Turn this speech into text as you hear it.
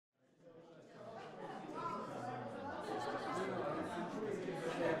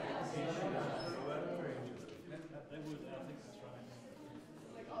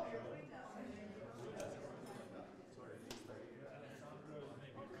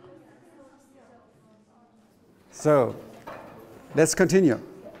So, let's continue.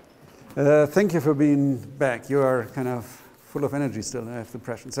 Thank you for being back. You are kind of full of energy still, I have the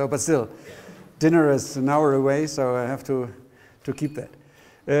impression. So, but still, dinner is an hour away, so I have to keep that.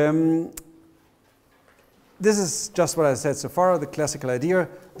 This is just what I said so far, the classical idea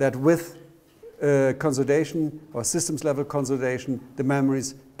that with consolidation or systems level consolidation, the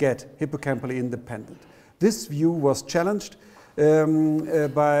memories get hippocampally independent. This view was challenged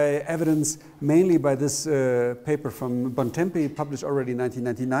by evidence mainly by this paper from Bontempi, published already in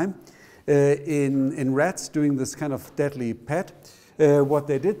 1999, in rats doing this kind of deadly pet. What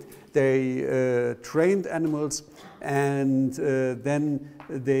they did, they trained animals and then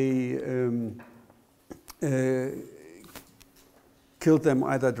they killed them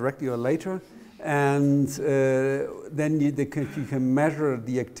either directly or later, and then you can measure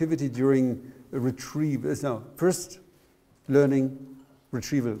the activity during retrieval. No, first learning,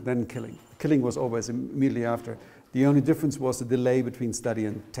 retrieval, then killing. Killing was always immediately after. The only difference was the delay between study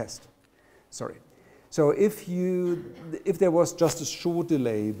and test. Sorry. So if there was just a short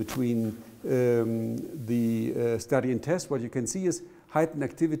delay between the study and test, what you can see is heightened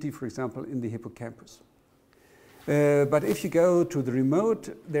activity, for example, in the hippocampus. But if you go to the remote,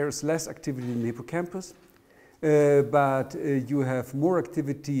 there's less activity in the hippocampus, but you have more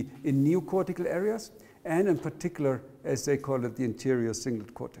activity in neocortical areas, and in particular, as they call it, the anterior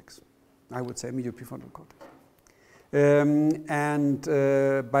cingulate cortex. I would say medial prefrontal cortex.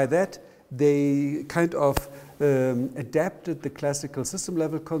 By that, they kind of adapted the classical system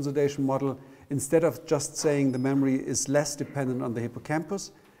level consolidation model. Instead of just saying the memory is less dependent on the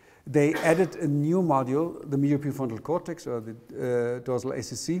hippocampus, they added a new module, the medial prefrontal cortex, or the dorsal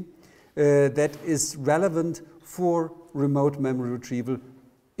ACC, that is relevant for remote memory retrieval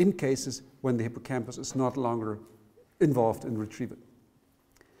in cases when the hippocampus is not longer involved in retrieval.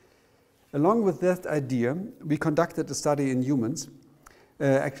 Along with that idea, we conducted a study in humans.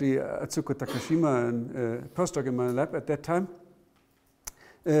 Actually, Atsuko Takashima, a postdoc in my lab at that time,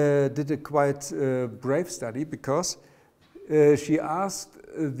 did a quite brave study because she asked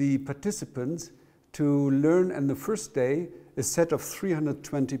the participants to learn on the first day a set of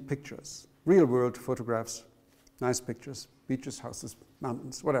 320 pictures, real-world photographs, nice pictures, beaches, houses,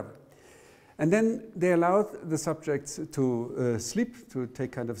 mountains, whatever. And then they allowed the subjects to sleep, to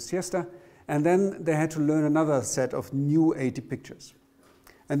take kind of siesta, and then they had to learn another set of new 80 pictures.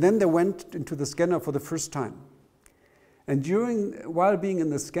 And then they went into the scanner for the first time. And while being in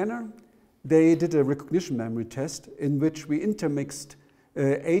the scanner, they did a recognition memory test in which we intermixed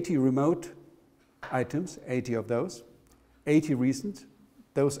 80 remote items, 80 of those, 80 recent,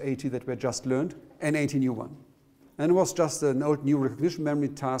 those 80 that were just learned, and 80 new ones. And it was just an old new recognition memory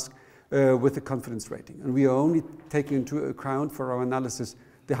task with a confidence rating. And we are only taking into account for our analysis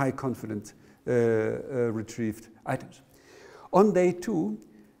the high confidence retrieved items. On day 2,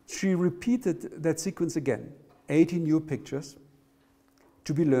 she repeated that sequence again, 80 new pictures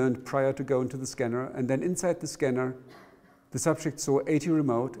to be learned prior to going to the scanner, and then inside the scanner, the subject saw 80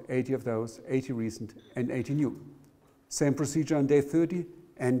 remote, 80 of those, 80 recent, and 80 new. Same procedure on day 30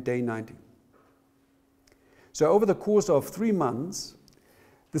 and day 90. So over the course of 3 months,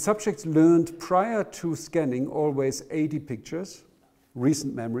 the subjects learned prior to scanning always 80 pictures,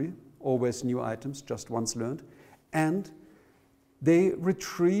 recent memory, always new items, just once learned, and they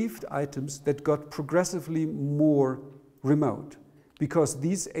retrieved items that got progressively more remote, because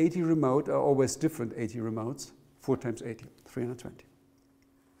these 80 remote are always different 80 remotes, 4 times 80, 320.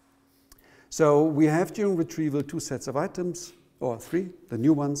 So we have during retrieval 2 sets of items, or 3, the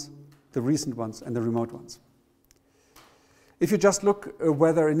new ones, the recent ones, and the remote ones. If you just look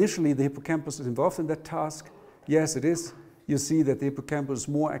whether initially the hippocampus is involved in that task, yes it is. You see that the hippocampus is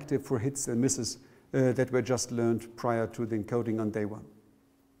more active for hits and misses that were just learned prior to the encoding on day 1.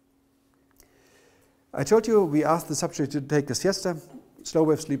 I told you we asked the subject to take a siesta. Slow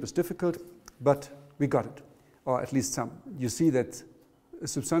wave sleep is difficult, but we got it, or at least some. You see that a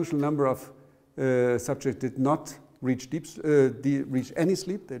substantial number of subjects did not reach reach any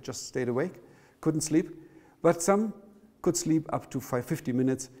sleep. They just stayed awake, couldn't sleep, but some could sleep up to 50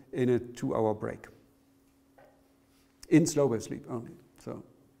 minutes in a 2-hour break. In slow wave sleep only. So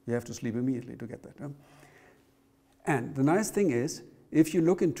you have to sleep immediately to get that. And the nice thing is, if you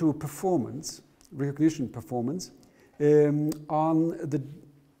look into performance, recognition performance, on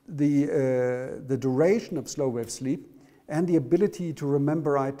the duration of slow wave sleep and the ability to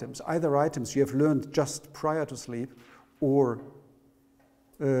remember items, either items you have learned just prior to sleep or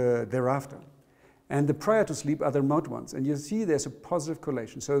thereafter. And the prior to sleep are the remote ones. And you see there's a positive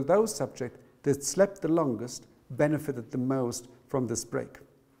correlation. So those subjects that slept the longest benefited the most from this break.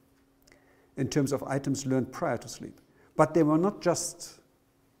 in terms of items learned prior to sleep. But they were not just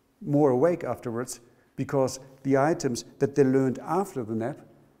more awake afterwards, because the items that they learned after the nap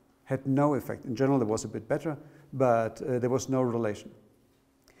had no effect. In general, it was a bit better, but there was no relation,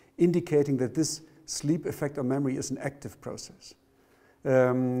 indicating that this sleep effect on memory is an active process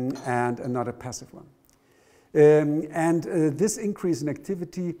and not a passive one. This increase in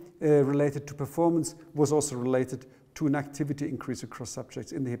activity related to performance was also related to an activity increase across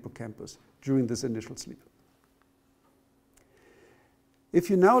subjects in the hippocampus during this initial sleep. If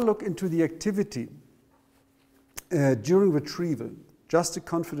you now look into the activity during retrieval, just the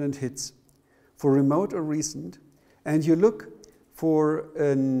confident hits for remote or recent, and you look for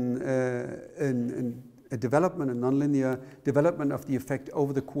a development, a nonlinear development of the effect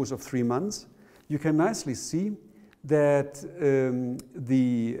over the course of 3 months, you can nicely see that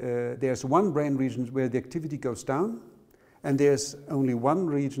there's one brain region where the activity goes down, and there's only one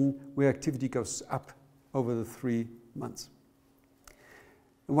region where activity goes up over the 3 months.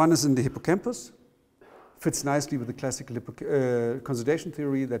 One is in the hippocampus, fits nicely with the classical consolidation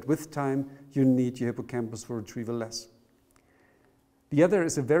theory that with time you need your hippocampus for retrieval less. The other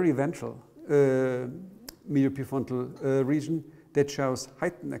is a very ventral medial prefrontal region that shows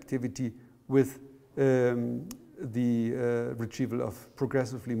heightened activity with the retrieval of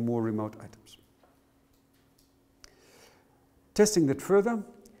progressively more remote items. Testing that further,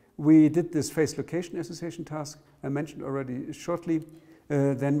 we did this phase location association task I mentioned already shortly.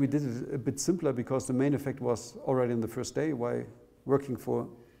 Then we did it a bit simpler because the main effect was already in the first day. Why working for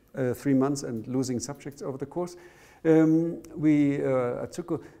 3 months and losing subjects over the course? We at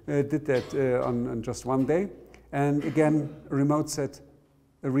Tsuko did that on just 1 day. And again, a remote set,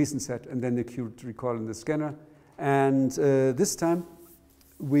 a recent set, and then the acute recall in the scanner. And this time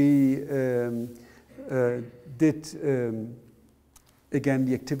we did again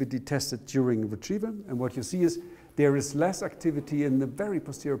the activity tested during retrieval. And what you see is there is less activity in the very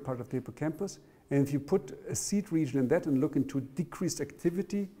posterior part of the hippocampus. And if you put a seed region in that and look into decreased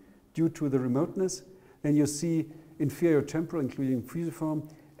activity due to the remoteness, then you see inferior temporal, including fusiform,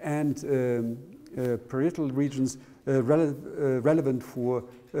 and parietal regions relevant for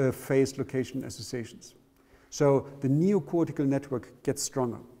phase location associations. So the neocortical network gets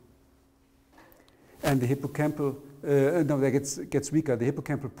stronger. And the hippocampal, gets weaker. The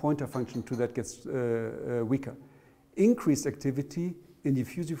hippocampal pointer function to that gets weaker. Increased activity in the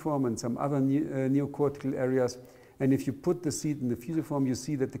fusiform and some other neocortical areas. And if you put the seed in the fusiform, you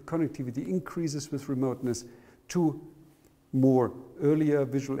see that the connectivity increases with remoteness to more earlier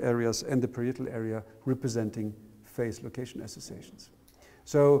visual areas and the parietal area representing phase location associations.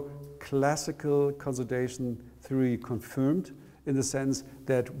 So classical consolidation theory confirmed in the sense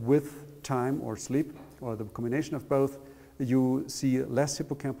that with time or sleep, or the combination of both, you see less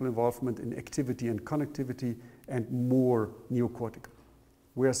hippocampal involvement in activity and connectivity and more neocortical.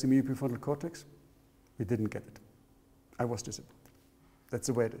 Where's the medial prefrontal cortex? We didn't get it. I was disappointed. That's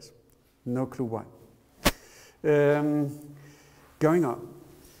the way it is. No clue why. Going on.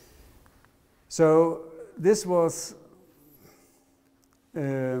 So this was,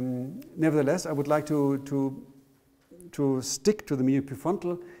 nevertheless, I would like to stick to the medial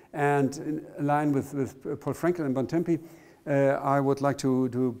prefrontal, and in line with Paul Frankel and Bontempi, I would like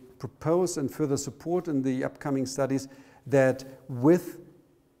to propose and further support in the upcoming studies that with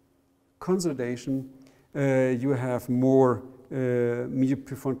consolidation you have more medial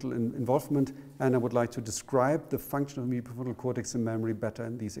prefrontal involvement, and I would like to describe the function of the medial prefrontal cortex in memory better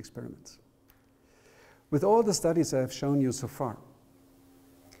in these experiments. With all the studies I have shown you so far,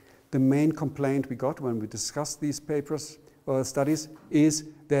 the main complaint we got when we discussed these papers or studies is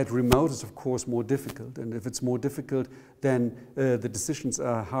that remote is of course more difficult, and if it's more difficult, then the decisions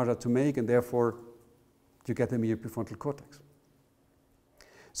are harder to make, and therefore you get the medial prefrontal cortex.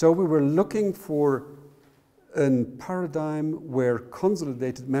 So we were looking for a paradigm where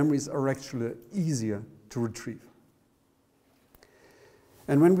consolidated memories are actually easier to retrieve.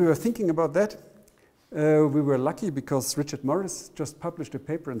 And when we were thinking about that, we were lucky because Richard Morris just published a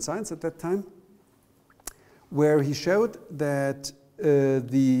paper in Science at that time where he showed that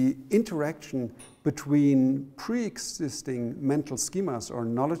the interaction between pre-existing mental schemas or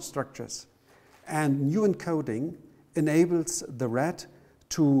knowledge structures and new encoding enables the rat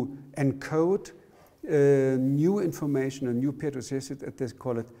to encode new information and new pair associated, as they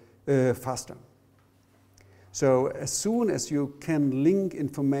call it, faster. So as soon as you can link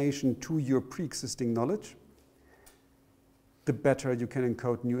information to your pre-existing knowledge, the better you can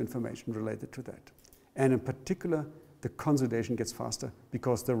encode new information related to that. And in particular, the consolidation gets faster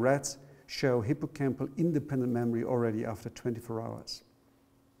because the rats show hippocampal independent memory already after 24 hours.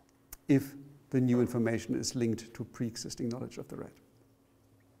 if the new information is linked to pre-existing knowledge of the rat.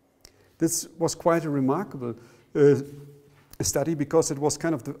 This was quite a remarkable study because it was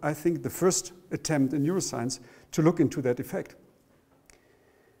kind of, I think, the first attempt in neuroscience to look into that effect.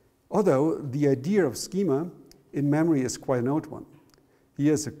 Although the idea of schema in memory is quite an old one.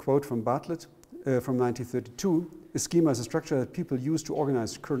 Here's a quote from Bartlett from 1932. A schema is a structure that people use to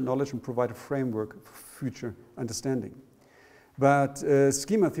organize current knowledge and provide a framework for future understanding. But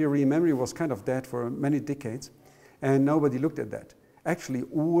schema theory in memory was kind of dead for many decades, and nobody looked at that. Actually,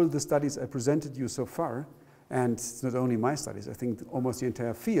 all the studies I presented you so far, and it's not only my studies, I think almost the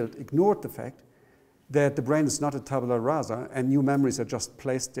entire field ignored the fact that the brain is not a tabula rasa and new memories are just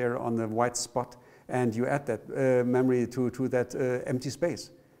placed there on the white spot and you add that memory to that empty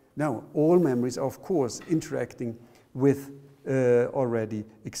space. No, all memories are of course interacting with already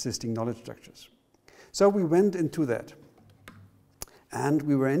existing knowledge structures. So we went into that and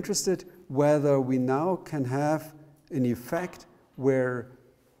we were interested whether we now can have an effect where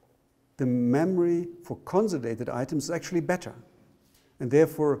the memory for consolidated items is actually better. And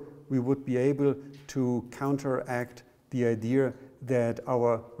therefore, we would be able to counteract the idea that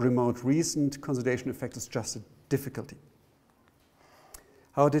our remote recent consolidation effect is just a difficulty.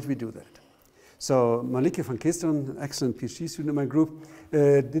 How did we do that? So Malike van Kesteren, an excellent PhD student in my group,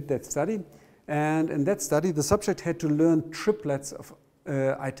 did that study. And in that study, the subject had to learn triplets of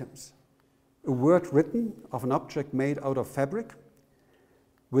items. A word written of an object made out of fabric.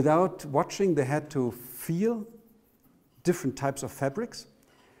 Without watching, they had to feel different types of fabrics,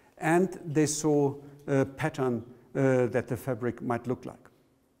 and they saw a pattern that the fabric might look like.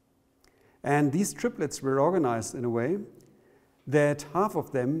 And these triplets were organized in a way that half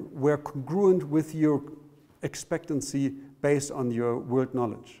of them were congruent with your expectancy based on your world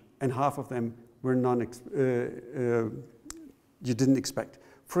knowledge, and half of them were you didn't expect.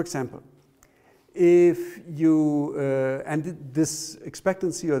 For example, if you, and this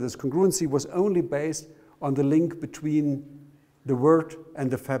expectancy or this congruency was only based on the link between the word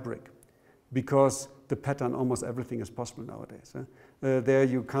and the fabric, because the pattern, almost everything is possible nowadays. There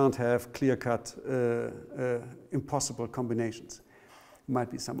you can't have clear-cut, impossible combinations.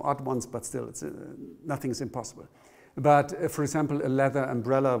 Might be some odd ones, but still, nothing is impossible. But for example, a leather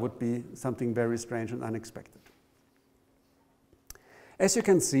umbrella would be something very strange and unexpected. As you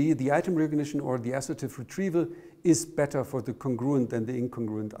can see, the item recognition or the associative retrieval is better for the congruent than the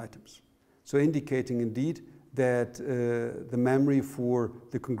incongruent items. So indicating indeed that the memory for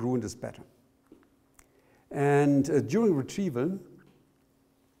the congruent is better. And during retrieval,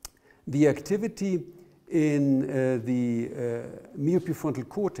 the activity in the mioprefrontal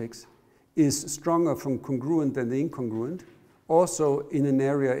cortex is stronger from congruent than the incongruent, also in an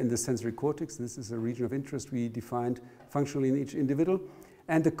area in the sensory cortex. This is a region of interest we defined functionally in each individual.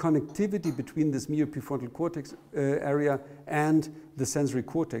 And the connectivity between this mioprefrontal cortex area and the sensory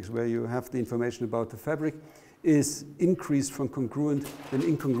cortex, where you have the information about the fabric, is increased from congruent than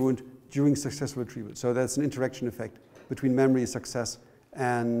incongruent during successful retrieval. So that's an interaction effect between memory success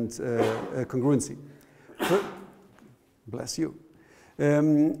and congruency. Bless you.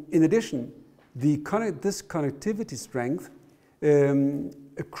 In addition, this connectivity strength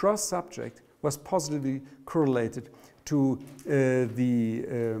across subject was positively correlated to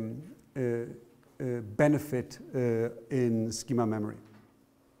the benefit in schema memory.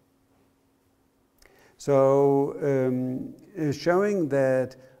 So showing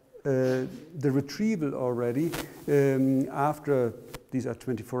that the retrieval already after these are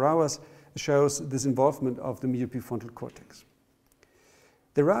 24 hours shows this involvement of the mioprefrontal cortex.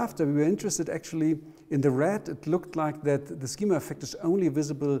 Thereafter, we were interested actually in the rat. It looked like that the schema effect is only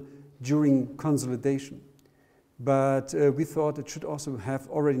visible during consolidation. But we thought it should also have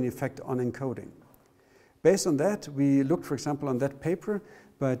already an effect on encoding. Based on that, we looked, for example, on that paper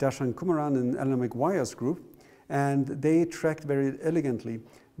by Darshan Kumaran and Eleanor McGuire's group, and they tracked very elegantly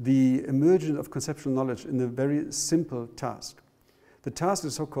the emergence of conceptual knowledge in a very simple task. The task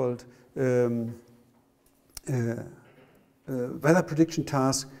is so-called weather prediction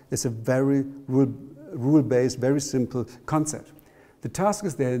task. Is a very rule-based, very simple concept. The task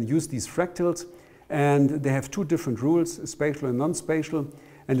is they use these fractals, and they have two different rules, spatial and non-spatial.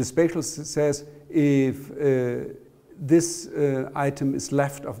 And the spatial says if this item is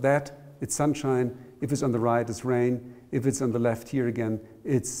left of that, it's sunshine. If it's on the right, it's rain. If it's on the left here again,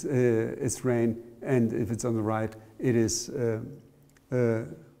 it's rain. And if it's on the right, it is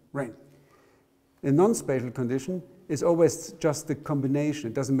rain. A non-spatial condition is always just the combination.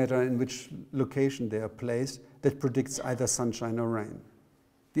 It doesn't matter in which location they are placed that predicts either sunshine or rain.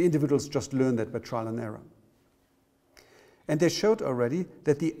 The individuals just learn that by trial and error. And they showed already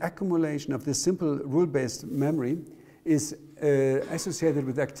that the accumulation of this simple rule-based memory is associated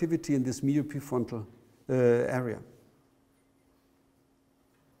with activity in this medial prefrontal area.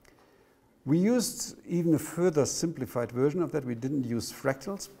 We used even a further simplified version of that. We didn't use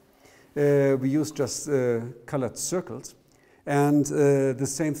fractals. We used just colored circles. And the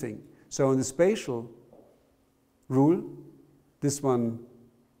same thing. So in the spatial rule, this one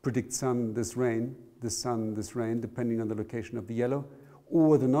predicts sun, this rain, this sun, this rain, depending on the location of the yellow.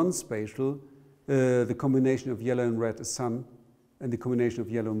 Or the non-spatial, the combination of yellow and red is sun, and the combination of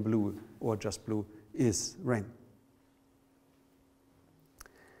yellow and blue, or just blue, is rain.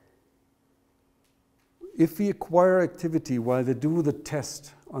 If we acquire activity while they do the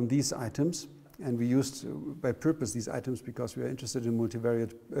test on these items, and we used by purpose these items because we are interested in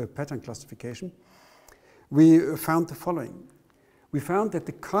multivariate pattern classification, we found the following. We found that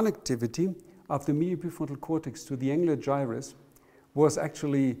the connectivity of the medial prefrontal cortex to the angular gyrus was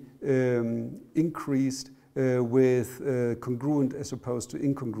actually increased with congruent as opposed to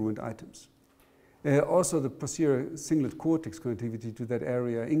incongruent items. Also, the posterior cingulate cortex connectivity to that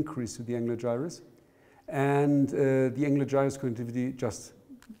area increased to the angular gyrus, and the angular gyrus connectivity, just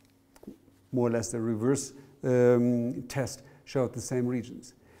more or less the reverse test, showed the same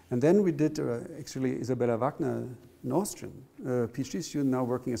regions. And then we did, actually Isabella Wagner, an Austrian PhD student now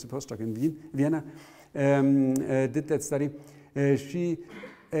working as a postdoc in Vienna, did that study. She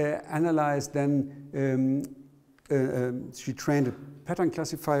analyzed then, she trained a pattern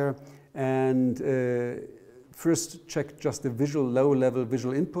classifier and first checked just the low-level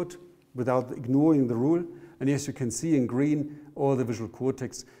visual input without ignoring the rule. And as you can see in green, all the visual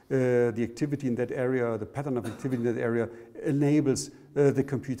cortex, the activity in that area, the pattern of activity in that area enables the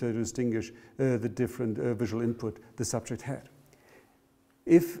computer to distinguish the different visual input the subject had.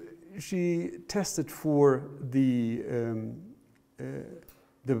 If she tested for the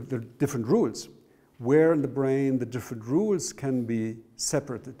different rules, where in the brain the different rules can be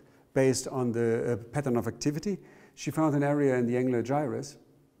separated based on the pattern of activity, she found an area in the angular gyrus,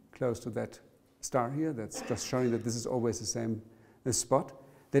 close to that star here, that's just showing that this is always the same spot,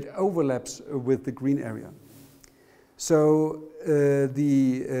 that overlaps with the green area. So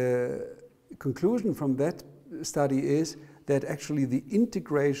the conclusion from that study is that actually the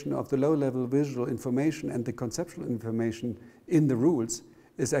integration of the low-level visual information and the conceptual information in the rules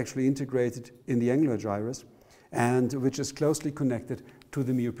is actually integrated in the angular gyrus, and which is closely connected to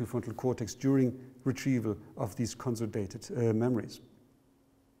the medial prefrontal cortex during retrieval of these consolidated memories.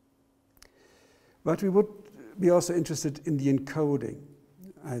 But we would be also interested in the encoding,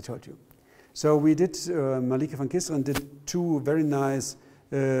 I told you. So we did, Malika van Kisteren did two very nice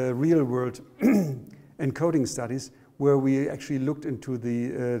real-world encoding studies where we actually looked into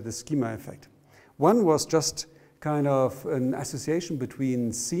the schema effect. One was just kind of an association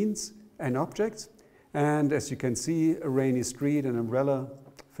between scenes and objects. And as you can see, a rainy street, an umbrella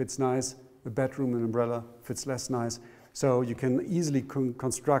fits nice, a bedroom, an umbrella fits less nice. So you can easily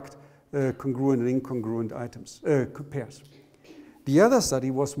construct congruent and incongruent items, pairs. The other study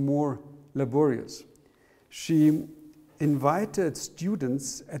was more laborious. She invited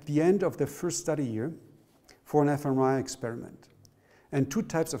students at the end of their first study year for an fMRI experiment. And two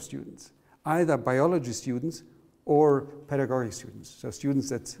types of students, either biology students or pedagogic students, so students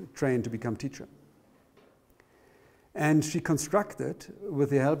that train to become teacher. And she constructed,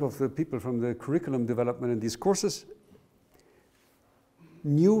 with the help of the people from the curriculum development in these courses,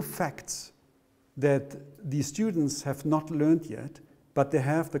 new facts that the students have not learned yet, but they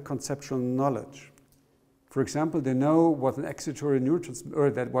have the conceptual knowledge. For example, they know what an excitatory neurotransmitter, or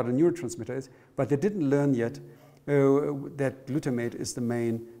what a neurotransmitter is, but they didn't learn yet that glutamate is the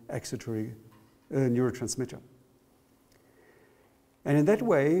main excitatory neurotransmitter. And in that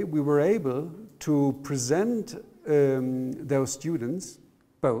way, we were able to present those students,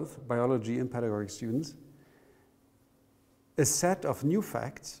 both biology and pedagogic students, a set of new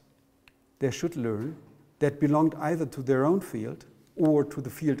facts they should learn that belonged either to their own field or to the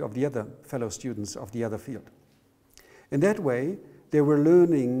field of the other fellow students of the other field. In that way, they were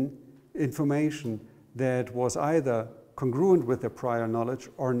learning information that was either congruent with their prior knowledge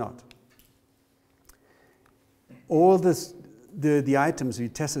or not. All this, the items we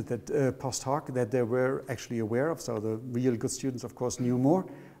tested that post hoc that they were actually aware of, so the real good students, of course, knew more.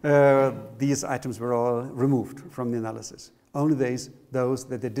 These items were all removed from the analysis. Only those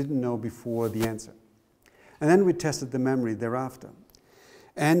that they didn't know before the answer. And then we tested the memory thereafter.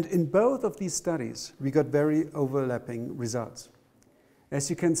 And in both of these studies, we got very overlapping results. As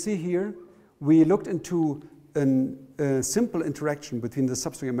you can see here, we looked into a simple interaction between the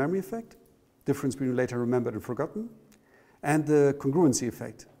subsequent memory effect, difference between later remembered and forgotten, and the congruency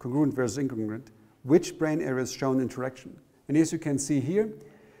effect, congruent versus incongruent, which brain areas shown interaction. And as you can see here,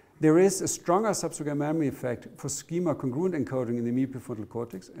 there is a stronger subsequent memory effect for schema congruent encoding in the medial prefrontal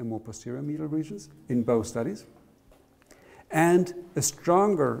cortex and more posterior medial regions in both studies, and a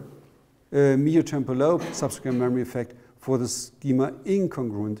stronger medial-temporal lobe subsequent memory effect for the schema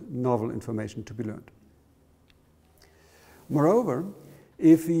incongruent novel information to be learned. Moreover,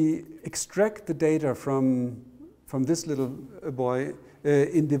 if we extract the data from this little boy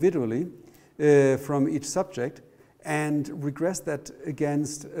individually from each subject and regress that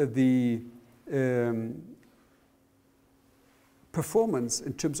against the performance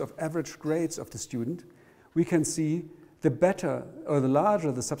in terms of average grades of the student, we can see the better or the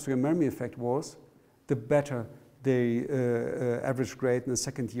larger the subsequent memory effect was, the better the average grade in the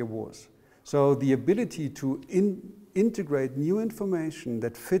second year was. So the ability to integrate new information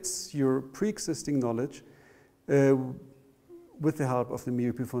that fits your pre-existing knowledge with the help of the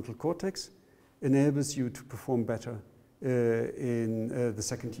medial prefrontal cortex enables you to perform better in the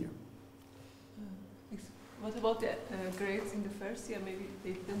second year. What about the grades in the first year? Maybe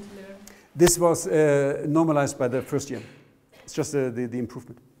they didn't learn? This was normalized by the first year. It's just the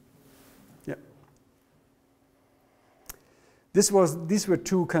improvement. Yeah. These were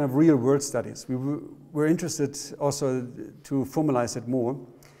two kind of real-world studies. We were interested also to formalize it more.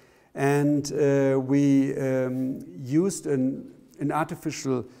 And we used an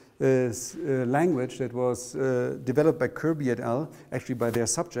artificial language that was developed by Kirby et al., actually by their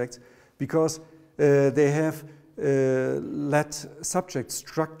subjects, because they have let subjects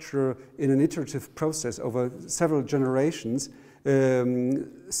structure in an iterative process over several generations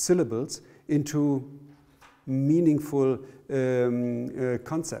syllables into meaningful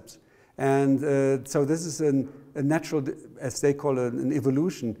concepts. And so this is a natural, as they call it, an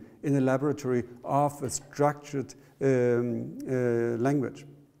evolution in a laboratory of a structured language.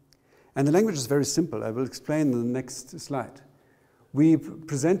 And the language is very simple. I will explain in the next slide. We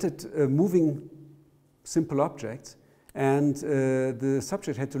presented moving simple objects, and the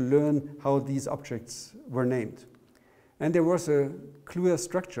subject had to learn how these objects were named. And there was a clear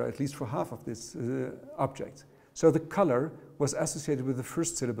structure, at least for half of these objects. So the color was associated with the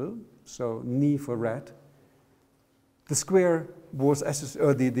first syllable, so ni for red. The square was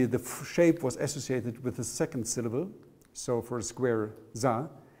the shape was associated with the second syllable, so for a square za,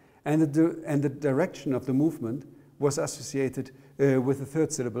 and the direction of the movement was associated with the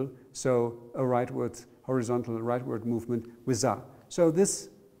third syllable, so a rightward, horizontal rightward movement with za. So this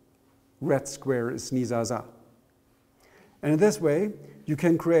red square is ni za za. And in this way, you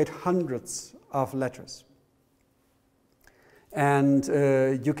can create hundreds of letters. And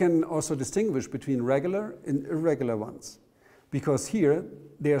you can also distinguish between regular and irregular ones, because here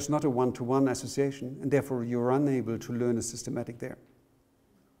there's not a one-to-one association, and therefore you're unable to learn a systematic there.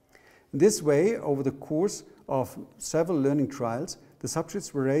 This way, over the course of several learning trials, the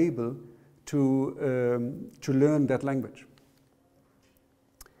subjects were able to learn that language.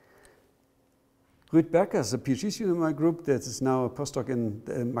 Ruud Berker is a PhD student in my group that is now a postdoc in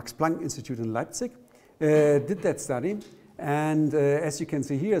the Max Planck Institute in Leipzig, did that study. And as you can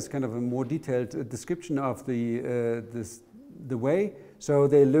see here, it's kind of a more detailed description of the way. So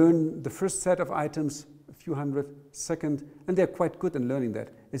they learn the first set of items, a few hundred, second, and they're quite good in learning that.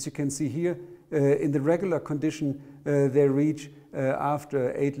 As you can see here, in the regular condition, they reach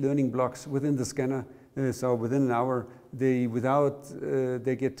after 8 learning blocks within the scanner. So within an hour, they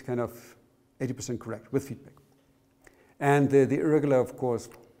get kind of 80% correct with feedback. And the irregular, of course,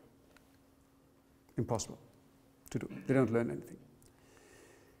 impossible to do. They don't learn anything.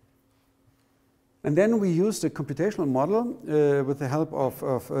 And then we used a computational model with the help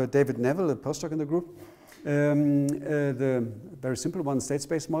of David Neville, a postdoc in the group, the very simple one, state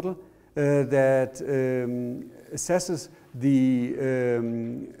space model, that assesses the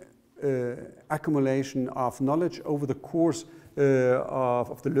accumulation of knowledge over the course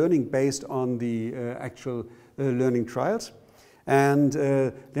of the learning based on the actual learning trials. And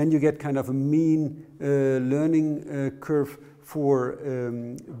then you get kind of a mean learning curve for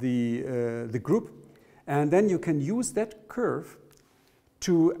the group. And then you can use that curve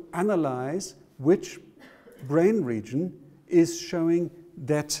to analyze which brain region is showing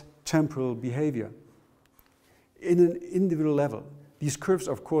that temporal behavior in an individual level. These curves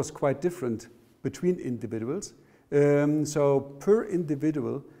are, of course, quite different between individuals. So per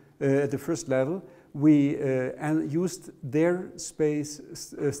individual at the first level, we used their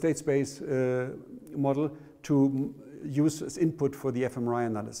state space model to use as input for the fMRI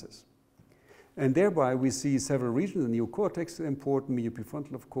analysis. And thereby we see several regions, the neocortex important, medial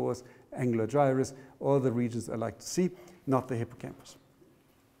prefrontal, of course, angular gyrus, all the regions I like to see. not the hippocampus.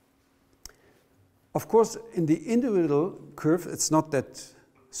 Of course, in the individual curve, it's not that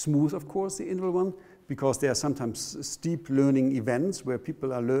smooth, of course, the individual one, because there are sometimes steep learning events where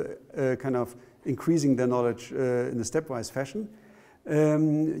people are kind of increasing their knowledge in a stepwise fashion.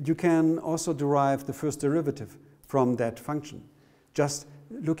 You can also derive the first derivative from that function, just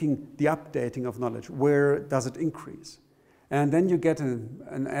looking the updating of knowledge. Where does it increase? And then you get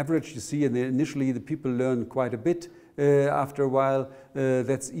an average. You see, initially the people learn quite a bit. After a while,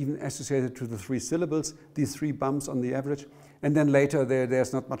 that's even associated to the 3 syllables, these 3 bumps on the average. And then later,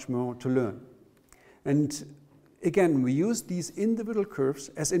 there's not much more to learn. And again, we use these individual curves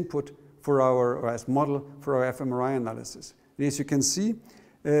as input for or as model for our fMRI analysis. And as you can see,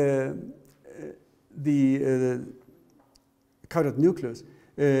 the caudate nucleus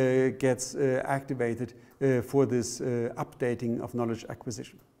gets activated for this updating of knowledge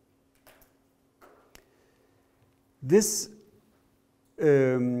acquisition. This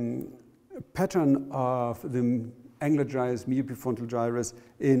pattern of the angular gyrus, medial prefrontal gyrus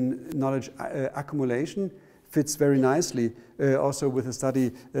in knowledge accumulation fits very nicely also with a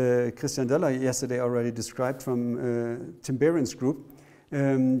study Christian Della yesterday already described from Tim Behren's group.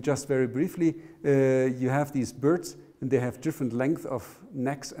 Just very briefly, you have these birds and they have different length of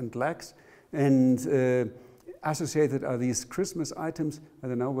necks and legs, and associated are these Christmas items. I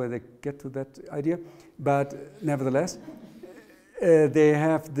don't know where they get to that idea, but nevertheless, they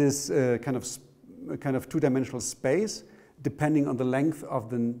have this kind of two-dimensional space depending on the length of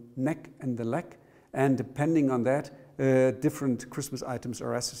the neck and the leg, and depending on that, different Christmas items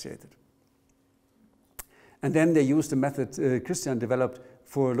are associated. And then they used a method Christian developed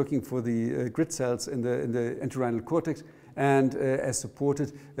for looking for the grid cells in the entorhinal cortex, and as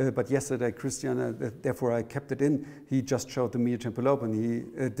supported, but yesterday Christian, therefore I kept it in, he just showed the medial temporal lobe and he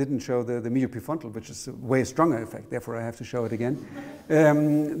didn't show the medial prefrontal, which is a way stronger effect, therefore I have to show it again.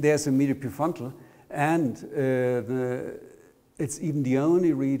 There's a medial prefrontal, and it's even the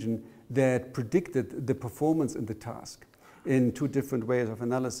only region that predicted the performance in the task in 2 different ways of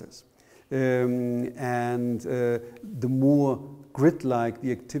analysis. The more grid-like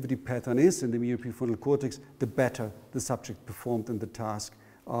the activity pattern is in the medial prefrontal cortex, the better the subject performed in the task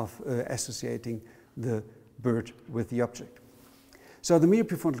of associating the bird with the object. So the medial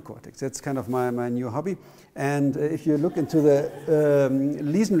prefrontal cortex, that's kind of my new hobby. And if you look into the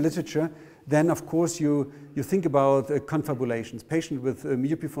lesion literature, then of course you think about confabulations. Patients with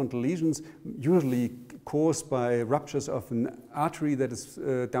medial prefrontal lesions, usually caused by ruptures of an artery that is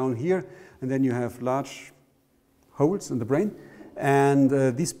down here, and then you have large holes in the brain. And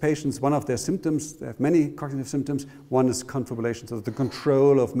these patients, one of their symptoms, they have many cognitive symptoms, one is confabulation, so the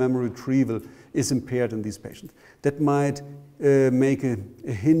control of memory retrieval is impaired in these patients. That might make a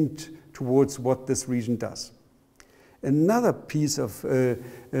hint towards what this region does. Another piece of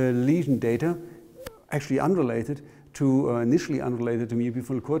lesion data, actually unrelated to, initially unrelated to medial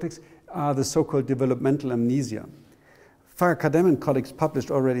prefrontal cortex, are the so-called developmental amnesia. Farah and colleagues published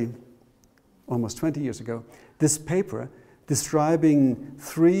already almost 20 years ago this paper describing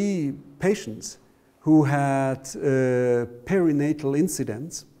 3 patients who had perinatal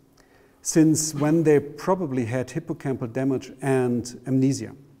incidents since when they probably had hippocampal damage and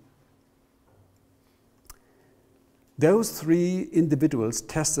amnesia. Those 3 individuals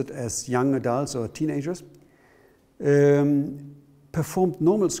tested as young adults or teenagers performed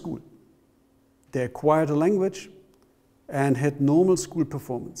normal school. They acquired a language and had normal school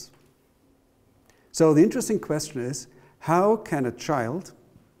performance. So the interesting question is, how can a child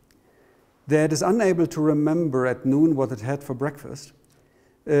that is unable to remember at noon what it had for breakfast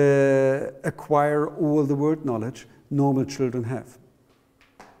acquire all the word knowledge normal children have?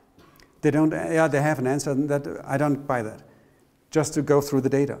 They don't, yeah, they have an answer, that I don't buy that, just to go through the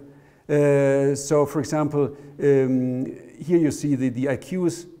data. So for example, here you see the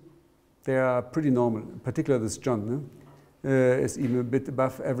IQs, they are pretty normal, particularly this John is even a bit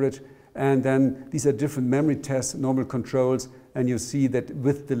above average. And then these are different memory tests, normal controls, and you see that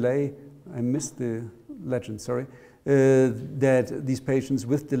with delay, I missed the legend, sorry, that these patients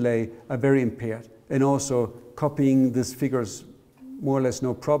with delay are very impaired. And also copying these figures, more or less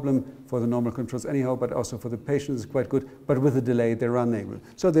no problem for the normal controls anyhow, but also for the patients is quite good, but with the delay they're unable.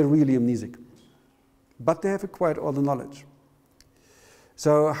 So they're really amnesic. But they have acquired all the knowledge.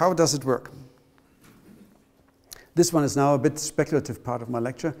 So how does it work? This one is now a bit speculative part of my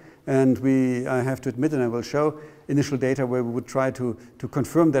lecture, and I have to admit, and I will show initial data where we would try to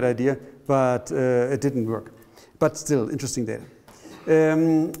confirm that idea, but it didn't work. But still, interesting data.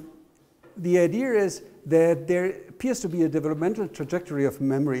 The idea is that there appears to be a developmental trajectory of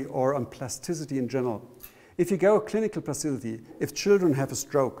memory or on plasticity in general If you go clinical plasticity, if children have a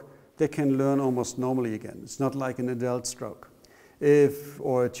stroke, they can learn almost normally again. It's not like an adult stroke,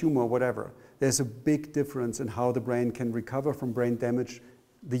 or a tumor, whatever. There's a big difference in how the brain can recover from brain damage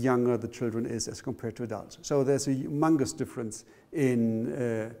the younger the children is as compared to adults. So there's a humongous difference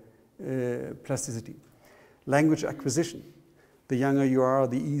in plasticity. Language acquisition. The younger you are,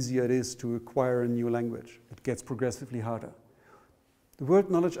 the easier it is to acquire a new language. It gets progressively harder. The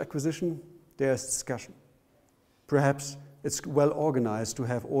word knowledge acquisition, there's discussion. Perhaps it's well organized to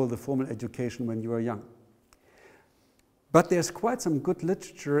have all the formal education when you are young. But there's quite some good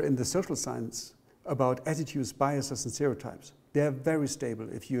literature in the social science about attitudes, biases, and stereotypes. They are very stable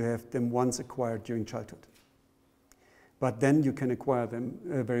if you have them once acquired during childhood. But then you can acquire them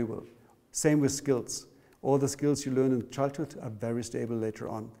very well. Same with skills. All the skills you learn in childhood are very stable later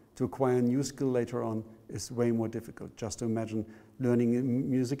on. To acquire a new skill later on is way more difficult. Just to imagine learning a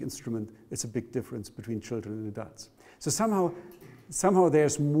music instrument, it's a big difference between children and adults. So somehow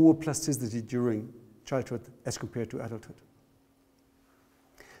there's more plasticity during childhood as compared to adulthood.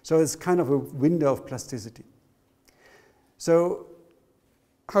 So it's kind of a window of plasticity. So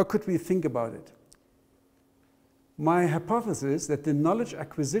how could we think about it? My hypothesis is that the knowledge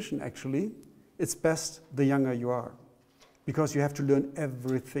acquisition actually, it's best the younger you are, because you have to learn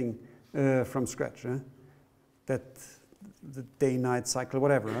everything from scratch. That the day-night cycle,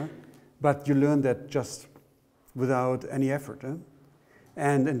 whatever. But you learn that just without any effort.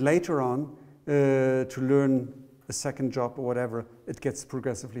 And later on, to learn a second job or whatever, it gets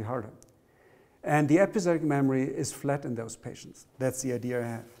progressively harder. And the episodic memory is flat in those patients. That's the idea I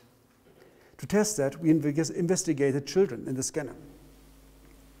have. To test that, we investigated children in the scanner.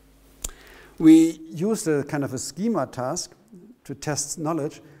 We used a kind of a schema task to test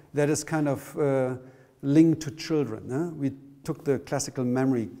knowledge that is kind of linked to children. We took the classical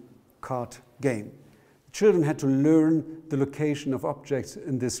memory card game. Children had to learn the location of objects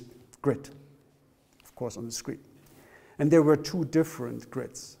in this grid, of course on the screen. And there were two different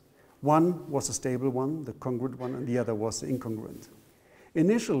grids. One was a stable one, the congruent one, and the other was the incongruent.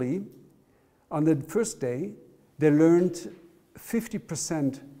 Initially, on the first day, they learned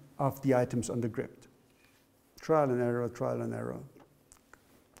 50% of the items on the grid. Trial and error,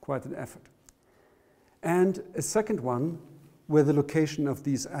 quite an effort. And a second one where the location of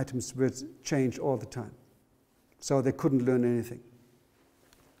these items would change all the time. So they couldn't learn anything.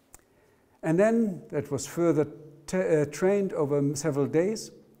 And then that was further trained over several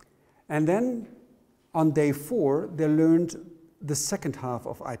days. And then on day 4, they learned the second half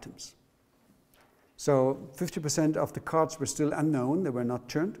of items. So 50% of the cards were still unknown, they were not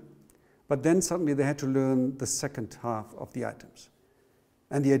turned. But then suddenly they had to learn the second half of the items.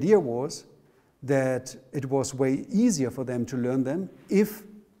 And the idea was that it was way easier for them to learn them if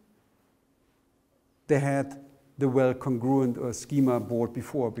they had the well-congruent or schema board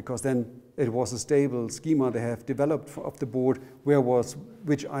before, because then it was a stable schema they have developed of the board, where was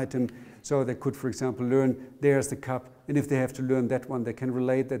which item, so they could, for example, learn there's the cup, and if they have to learn that one, they can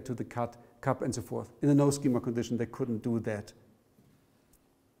relate that to the cup and so forth. In a no-schema condition, they couldn't do that.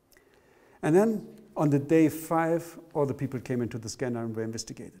 And then on the day 5, all the people came into the scanner and were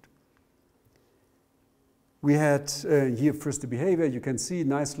investigated. We had here first the behavior. You can see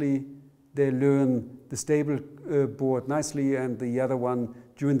nicely they learn the stable board nicely, and the other one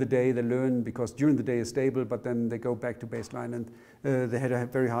during the day they learn because during the day is stable, but then they go back to baseline, and they had a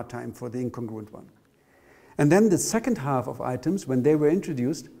very hard time for the incongruent one. And then the second half of items, when they were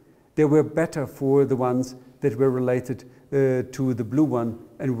introduced, they were better for the ones that were related to the blue one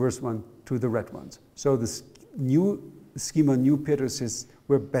and worse one to the red ones. So the new schema, new pairs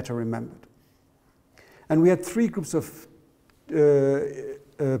were better remembered. And we had 3 groups of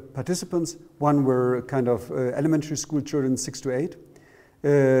participants. One were kind of elementary school children, 6 to 8.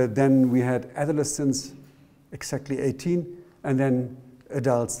 Then we had adolescents, exactly 18, and then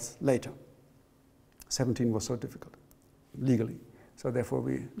adults later. 17 was so difficult, legally. So therefore,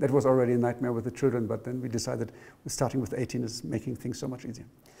 that was already a nightmare with the children, but then we decided starting with 18 is making things so much easier.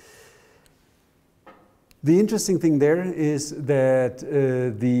 The interesting thing there is that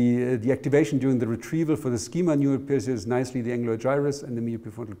the activation during the retrieval for the schema neural pairs is nicely the angular gyrus and the medial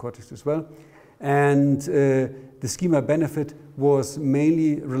prefrontal cortex as well. And the schema benefit was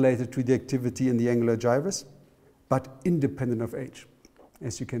mainly related to the activity in the angular gyrus, but independent of age,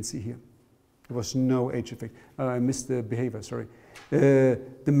 as you can see here. There was no age effect. I missed the behavior, sorry. The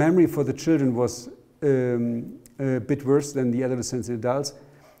memory for the children was a bit worse than the adolescents and adults,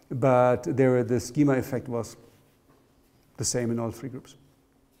 but the schema effect was the same in all 3 groups.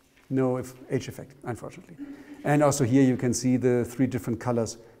 No age effect, unfortunately. And also here you can see the 3 different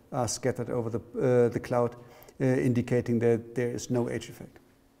colors are scattered over the cloud. indicating that there is no age effect.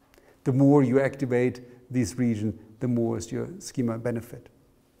 The more you activate this region, the more is your schema benefit.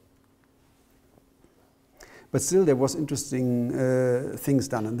 But still, there was interesting things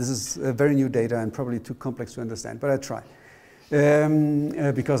done, and this is very new data and probably too complex to understand, but I try.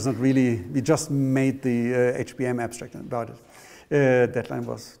 Because not really, we just made the HBM abstract about it. Deadline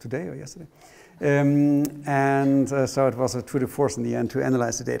was today or yesterday. So it was a tour de force in the end to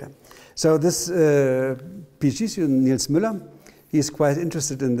analyze the data. So this PhD student, Niels Müller, he's quite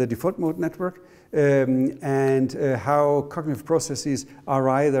interested in the default mode network and how cognitive processes are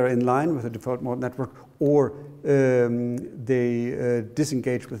either in line with the default mode network or they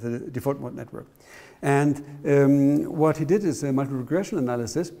disengage with the default mode network. And what he did is a multiple regression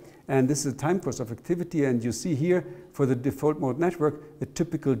analysis, and this is a time course of activity, and you see here for the default mode network a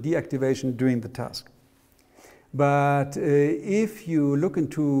typical deactivation during the task. But if you look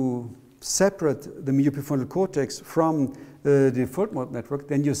into separate the medial prefrontal cortex from the default mode network,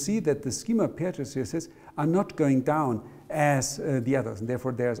 then you see that the schema paired associates are not going down as the others, and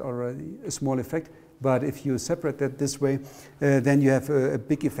therefore there's already a small effect. But if you separate that this way, then you have a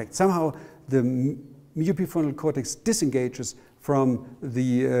big effect. Somehow the medial prefrontal cortex disengages from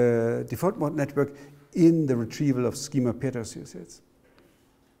the default mode network in the retrieval of schema paired associates,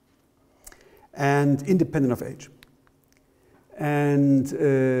 and independent of age. And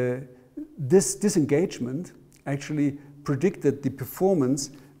this disengagement actually predicted the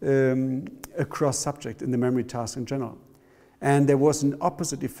performance across subject in the memory task in general. And there was an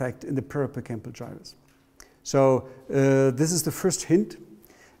opposite effect in the perihippocampal gyrus. So this is the first hint.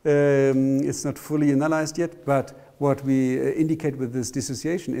 It's not fully analyzed yet, but what we indicate with this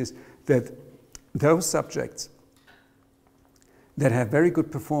dissociation is that those subjects that have very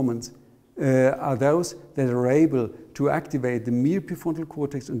good performance are those that are able to activate the medial prefrontal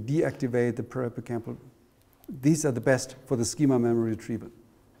cortex and deactivate the perihippocampal. These are the best for the schema memory retrieval.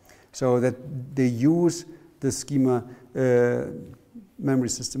 So that they use the schema memory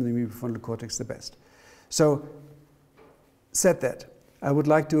system in the medial prefrontal cortex the best. So, said that, I would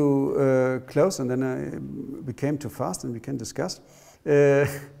like to close, and then we came too fast and we can discuss. Yeah.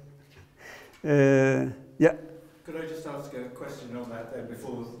 Could I just ask a question on that then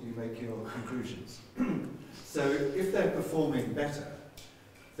before you make your conclusions? So if they're performing better,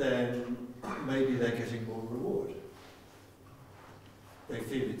 then maybe they're getting more reward. They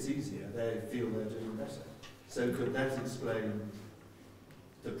feel it's easier, they feel they're doing better. So could that explain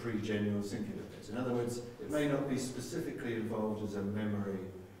the pre-genual singular bit? In other words, it may not be specifically involved as a memory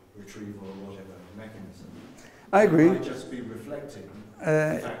retrieval or whatever mechanism. I agree. It might just be reflecting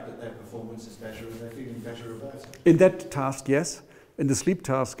the fact that their performance is better and they're feeling better about it. In that task, yes. In the sleep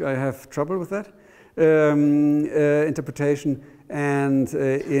task, I have trouble with that interpretation. And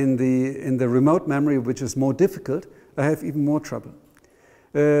in the remote memory, which is more difficult, I have even more trouble.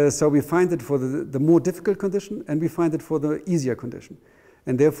 So we find it for the more difficult condition, and we find it for the easier condition.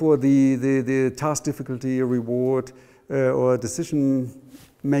 And therefore, the task difficulty, reward, or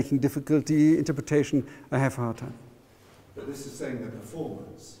decision-making difficulty, interpretation, I have a hard time. But this is saying the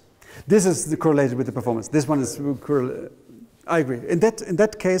performance. This is correlated with the performance. This one is correlated. I agree. In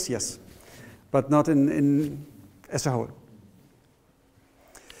that case, yes, but not in as a whole.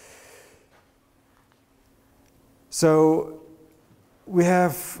 So I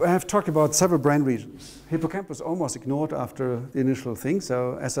have talked about several brain regions. Hippocampus almost ignored after the initial thing.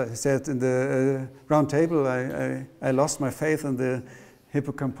 So as I said in the round table, I lost my faith in the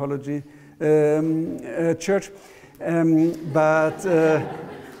hippocampology church. But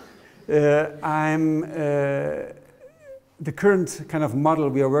the current kind of model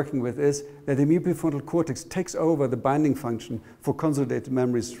we are working with is that the medial prefrontal cortex takes over the binding function for consolidated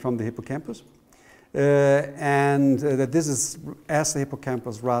memories from the hippocampus. And that this is, as the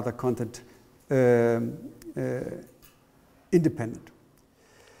hippocampus, rather content independent.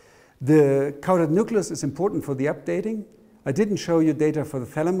 The caudate nucleus is important for the updating. I didn't show you data for the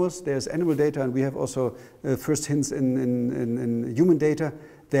thalamus. There's animal data, and we have also first hints in human data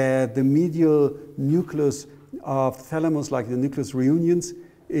that the medial nucleus of the thalamus, like the nucleus reunions,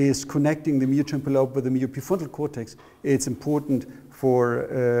 is connecting the medial temporal lobe with the medial prefrontal cortex. It's important for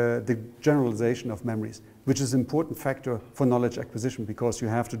the generalization of memories, which is an important factor for knowledge acquisition because you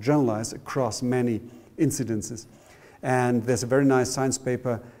have to generalize across many incidences. And there's a very nice science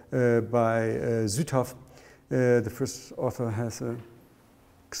paper by Südhoff. The first author has a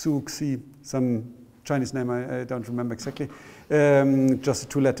Xu Xi, some Chinese name I don't remember exactly, just a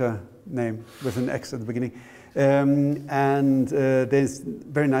two-letter name with an X at the beginning. And they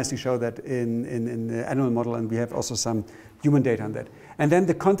very nicely show that in the animal model, and we have also some human data on that. And then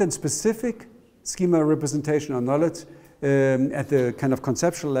the content-specific schema representation or knowledge at the kind of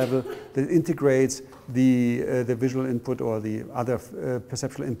conceptual level that integrates the visual input or the other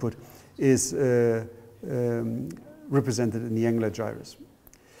perceptual input is represented in the angular gyrus.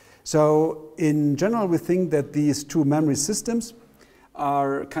 So in general, we think that these two memory systems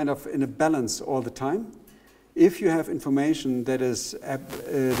are kind of in a balance all the time. If you have information that is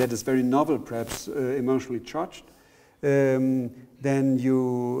very novel, perhaps emotionally charged, then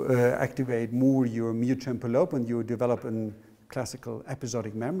you activate more your medial lobe and you develop a classical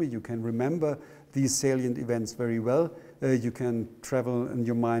episodic memory. You can remember these salient events very well. You can travel in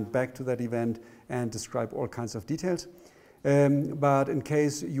your mind back to that event and describe all kinds of details. But in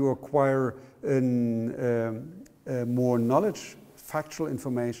case you acquire more knowledge, factual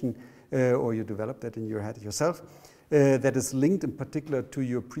information, or you develop that in your head yourself, that is linked in particular to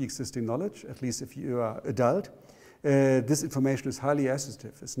your pre-existing knowledge, at least if you are adult, this information is highly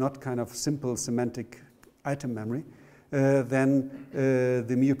associative. It's not kind of simple semantic item memory. Then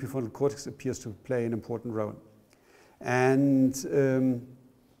the medial prefrontal cortex appears to play an important role. And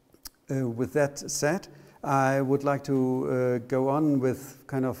with that said, I would like to go on with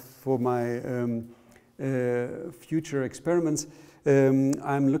kind of for my future experiments.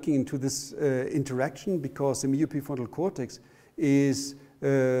 I'm looking into this interaction because the medial prefrontal cortex is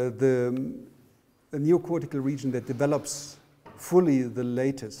the neocortical region that develops fully the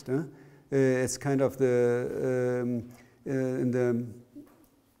latest. It's kind of the in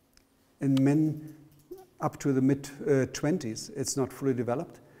men up to the mid 20s, it's not fully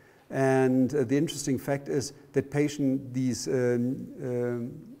developed. And the interesting fact is that patients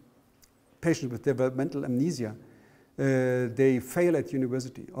with developmental amnesia, they fail at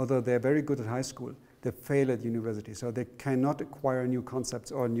university. Although they're very good at high school, they fail at university. So they cannot acquire new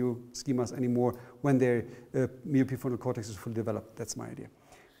concepts or new schemas anymore when their medial prefrontal cortex is fully developed. That's my idea.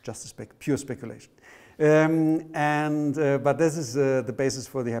 Just pure speculation. But this is the basis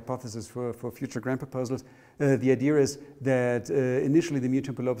for the hypothesis for future grant proposals. The idea is that initially the medial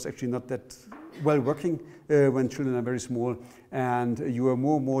temporal lobe is actually not that well working when children are very small, and you are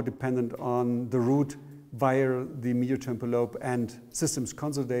more and more dependent on the root via the medial temporal lobe and systems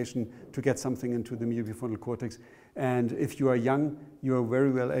consolidation to get something into the medial prefrontal cortex. And if you are young, you are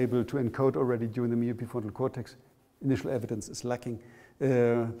very well able to encode already during the medial prefrontal cortex. Initial evidence is lacking,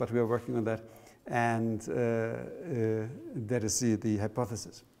 but we are working on that. And that is the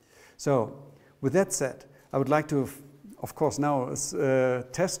hypothesis. So with that said, I would like to, of course, now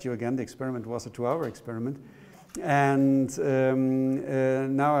test you again. The experiment was a 2-hour experiment. And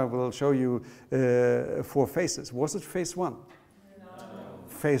now I will show you 4 phases. Was it phase 1? No.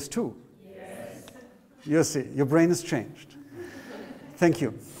 Phase 2? Yes. You see, your brain has changed. Thank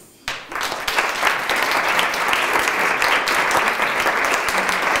you.